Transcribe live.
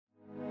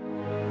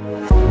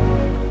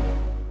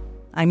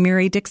I'm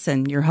Mary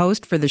Dixon, your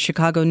host for the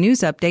Chicago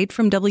News Update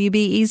from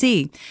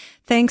WBEZ.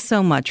 Thanks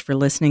so much for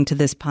listening to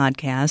this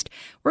podcast.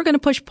 We're going to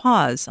push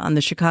pause on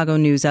the Chicago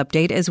News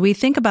Update as we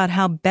think about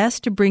how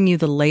best to bring you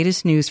the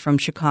latest news from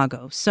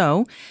Chicago.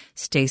 So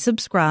stay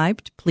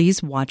subscribed.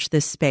 Please watch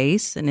this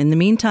space. And in the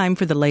meantime,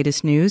 for the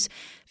latest news,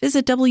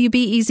 visit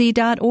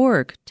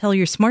WBEZ.org. Tell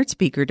your smart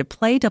speaker to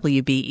play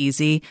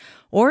WBEZ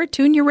or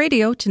tune your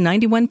radio to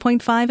 91.5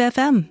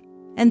 FM.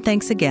 And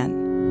thanks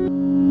again.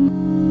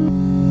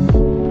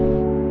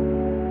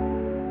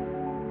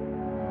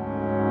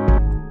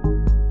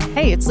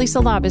 Hey, it's Lisa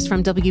Labus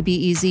from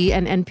WBEZ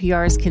and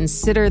NPR's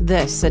Consider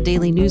This, a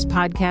daily news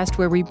podcast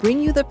where we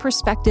bring you the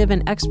perspective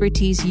and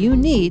expertise you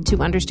need to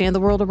understand the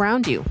world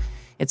around you.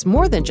 It's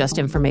more than just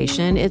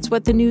information. It's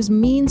what the news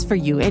means for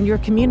you and your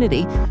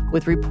community,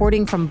 with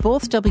reporting from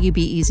both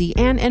WBEZ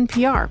and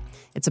NPR.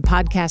 It's a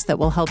podcast that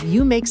will help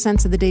you make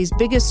sense of the day's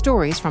biggest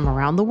stories from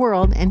around the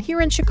world and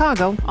here in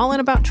Chicago, all in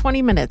about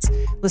 20 minutes.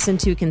 Listen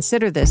to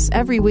Consider This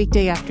every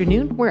weekday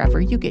afternoon, wherever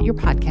you get your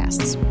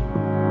podcasts.